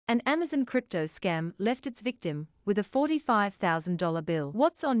An Amazon crypto scam left its victim with a $45,000 bill.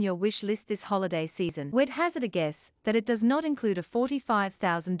 What's on your wish list this holiday season? We'd hazard a guess that it does not include a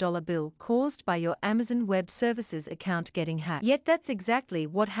 $45,000 bill caused by your Amazon Web Services account getting hacked. Yet that's exactly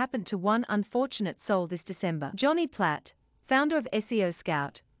what happened to one unfortunate soul this December. Johnny Platt, founder of SEO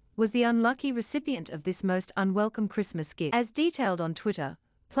Scout, was the unlucky recipient of this most unwelcome Christmas gift. As detailed on Twitter,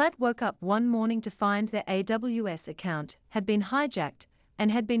 Platt woke up one morning to find their AWS account had been hijacked and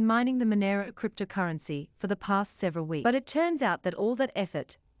had been mining the Monero cryptocurrency for the past several weeks. But it turns out that all that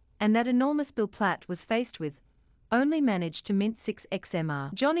effort and that enormous bill Platt was faced with only managed to mint 6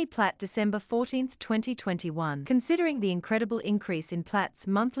 XMR. Johnny Platt, December 14, 2021. Considering the incredible increase in Platt's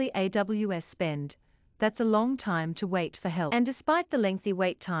monthly AWS spend, that's a long time to wait for help. And despite the lengthy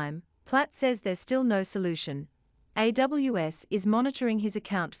wait time, Platt says there's still no solution. AWS is monitoring his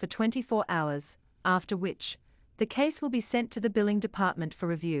account for 24 hours, after which the case will be sent to the billing department for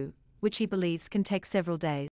review, which he believes can take several days.